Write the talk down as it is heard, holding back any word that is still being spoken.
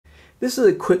This is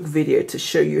a quick video to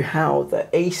show you how the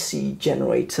AC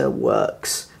generator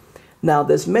works. Now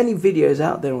there's many videos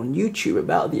out there on YouTube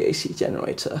about the AC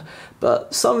generator,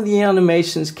 but some of the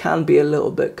animations can be a little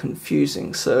bit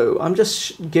confusing, so I'm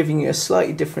just giving you a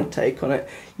slightly different take on it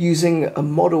using a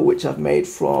model which I've made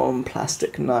from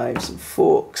plastic knives and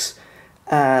forks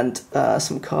and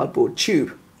some cardboard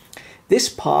tube. This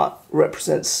part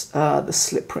represents the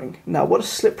slip ring. Now what a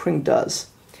slip ring does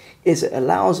is it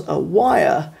allows a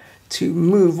wire to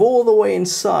move all the way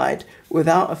inside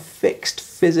without a fixed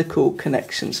physical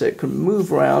connection, so it can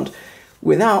move around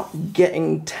without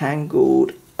getting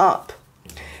tangled up.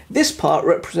 This part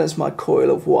represents my coil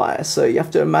of wire, so you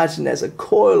have to imagine there's a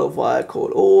coil of wire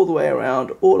coiled all the way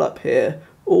around, all up here,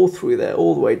 all through there,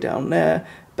 all the way down there,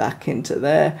 back into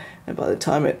there, and by the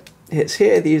time it hits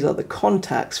here, these are the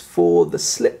contacts for the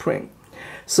slip ring.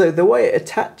 So the way it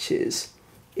attaches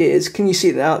is, can you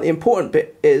see now, the important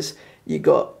bit is you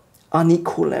got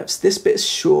unequal lengths. This bit is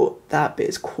short, that bit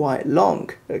is quite long,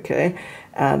 okay?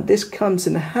 And this comes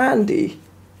in handy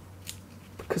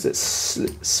because it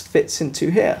fits into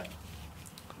here,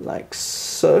 like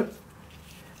so.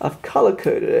 I've color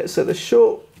coded it, so the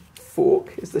short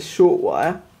fork is the short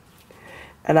wire,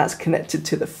 and that's connected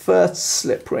to the first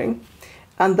slip ring,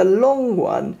 and the long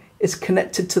one is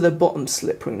connected to the bottom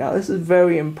slip ring. Now this is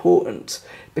very important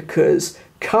because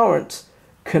current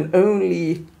can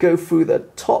only go through the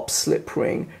top slip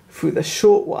ring through the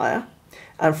short wire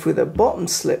and through the bottom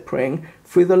slip ring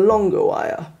through the longer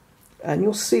wire, and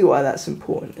you'll see why that's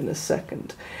important in a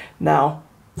second. Now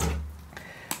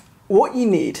what you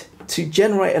need to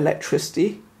generate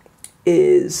electricity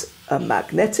is a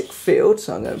magnetic field,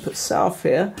 so I'm going to put south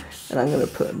here and I'm going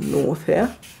to put north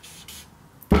here,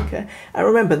 okay? And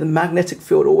remember, the magnetic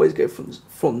field always goes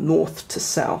from north to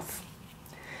south,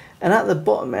 and at the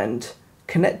bottom end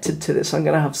connected to this I'm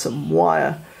going to have some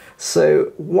wire.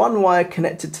 So one wire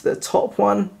connected to the top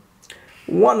one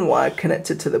wire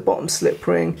connected to the bottom slip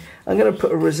ring. I'm going to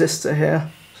put a resistor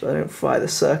here so I don't fry the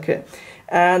circuit,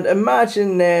 and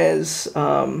imagine there's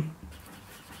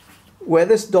where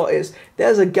this dot is,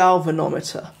 there's a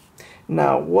galvanometer.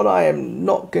 Now what I am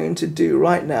not going to do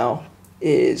right now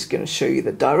is going to show you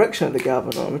the direction of the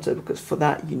galvanometer, because for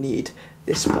that you need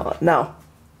this part. Now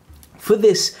for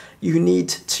this, you need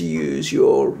to use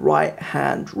your right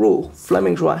hand rule,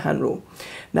 Fleming's right hand rule.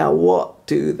 Now, what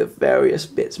do the various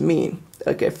bits mean?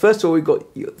 Okay, first of all, we've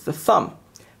got the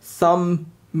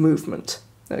thumb movement,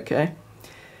 okay?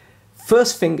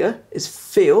 First finger is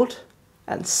field,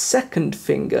 and second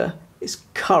finger is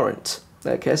current,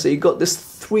 okay? So you've got this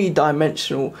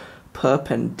three-dimensional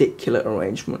perpendicular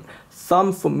arrangement.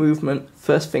 Thumb for movement,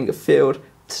 first finger field,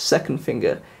 second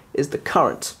finger is the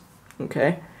current,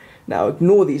 okay? Now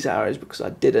ignore these arrows because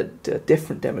I did a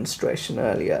different demonstration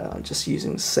earlier. I'm just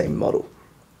using the same model.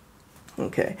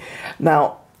 Okay.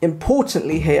 Now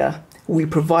importantly here, we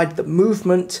provide the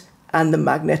movement and the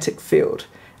magnetic field.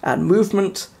 And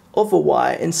movement of a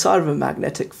wire inside of a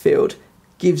magnetic field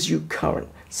gives you current.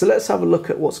 So let's have a look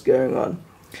at what's going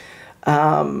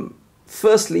on.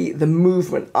 Firstly, the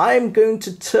movement. I'm going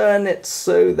to turn it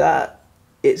so that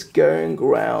it's going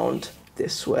around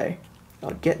this way. I'll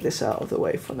get this out of the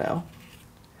way for now.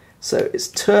 So it's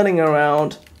turning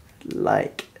around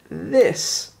like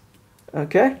this,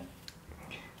 okay?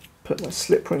 Put my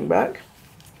slip ring back.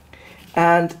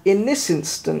 And in this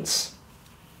instance,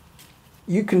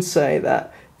 you can say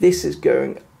that this is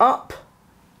going up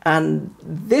and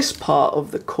this part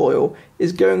of the coil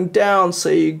is going down, so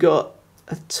you got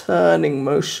a turning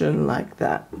motion like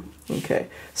that, okay?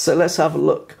 So let's have a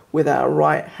look with our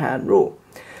right hand rule.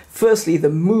 Firstly, the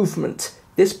movement.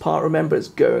 This part, remember, is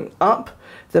going up.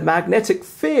 The magnetic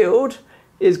field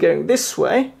is going this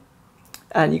way,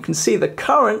 and you can see the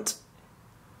current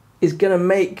is going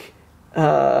to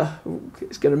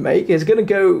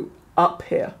go up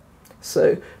here.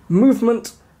 So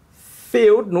movement,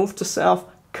 field, north to south,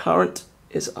 current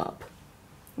is up.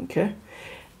 Okay,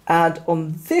 and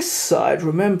on this side,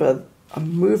 remember,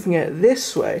 I'm moving it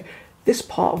this way. This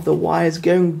part of the wire is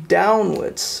going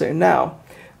downwards. So now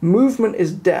movement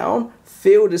is down,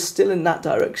 field is still in that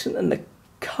direction, and the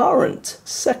current,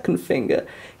 second finger,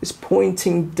 is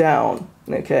pointing down,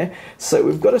 okay? So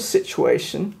we've got a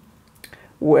situation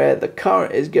where the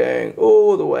current is going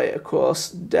all the way across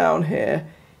down here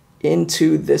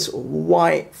into this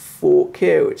white fork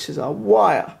here, which is our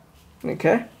wire,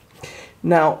 okay?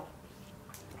 Now,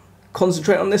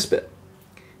 concentrate on this bit.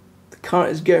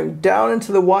 Current is going down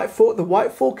into the white fork. The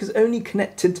white fork is only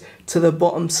connected to the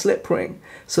bottom slip ring.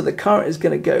 So the current is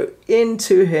going to go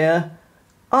into here,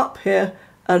 up here,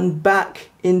 and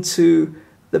back into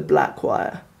the black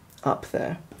wire up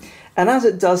there. And as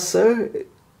it does so,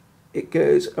 it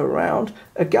goes around.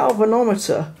 A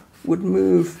galvanometer would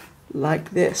move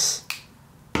like this.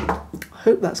 I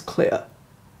hope that's clear.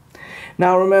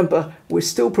 Now remember, we're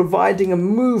still providing a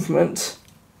movement,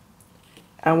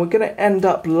 and we're going to end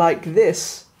up like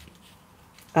this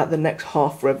at the next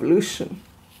half revolution.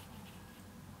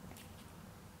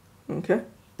 Okay,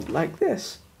 like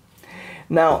this.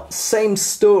 Now, same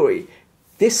story.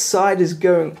 This side is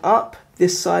going up,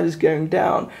 this side is going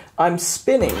down. I'm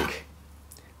spinning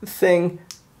the thing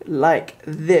like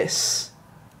this.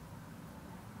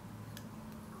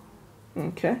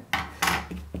 Okay.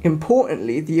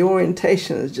 Importantly, the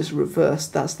orientation is just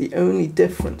reversed. That's the only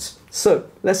difference. So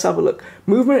let's have a look.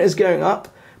 Movement is going up.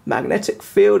 Magnetic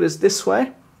field is this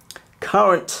way.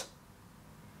 Current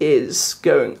is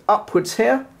going upwards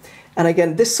here. And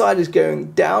again, this side is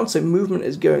going down. So movement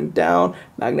is going down.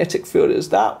 Magnetic field is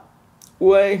that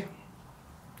way.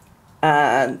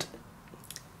 And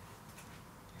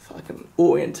if I can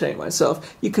orientate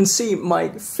myself, you can see my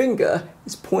finger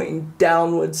is pointing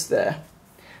downwards there.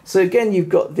 So again, you've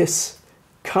got this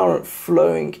current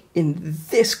flowing in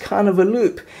this kind of a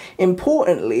loop.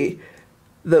 Importantly,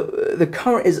 the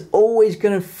current is always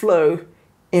going to flow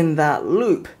in that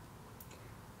loop.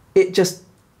 It just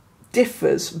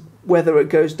differs whether it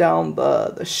goes down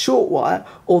the short wire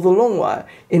or the long wire.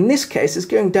 In this case, it's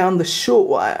going down the short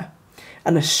wire.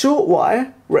 And the short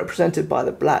wire, represented by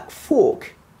the black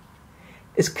fork,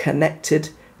 is connected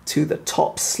to the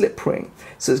top slip ring.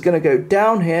 So it's going to go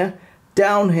down here,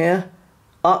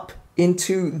 up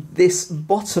into this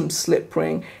bottom slip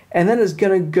ring, and then it's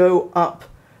going to go up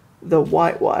the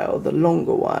white wire or the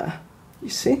longer wire. You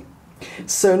see?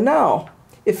 So now,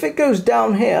 if it goes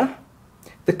down here,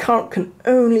 the current can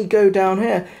only go down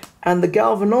here, and the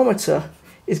galvanometer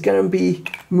is going to be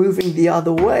moving the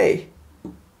other way.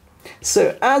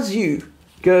 So as you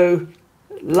go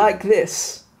like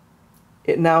this,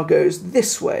 it now goes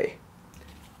this way.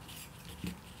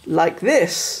 Like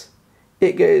this,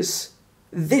 it goes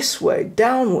this way,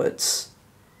 downwards.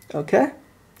 Okay?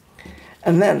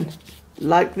 And then,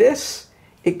 like this,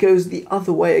 it goes the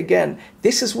other way again.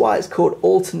 This is why it's called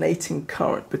alternating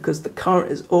current, because the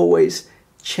current is always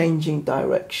changing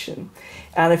direction.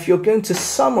 And if you're going to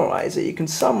summarize it, you can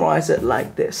summarize it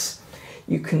like this.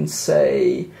 You can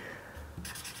say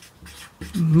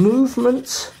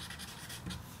movement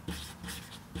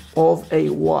of a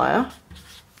wire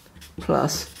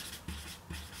plus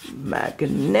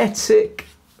magnetic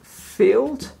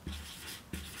field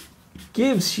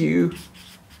gives you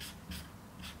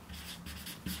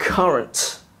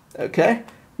current. Okay?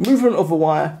 Movement of a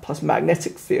wire plus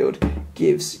magnetic field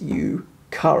gives you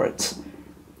current.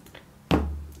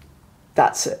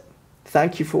 That's it.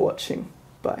 Thank you for watching.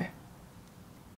 Bye.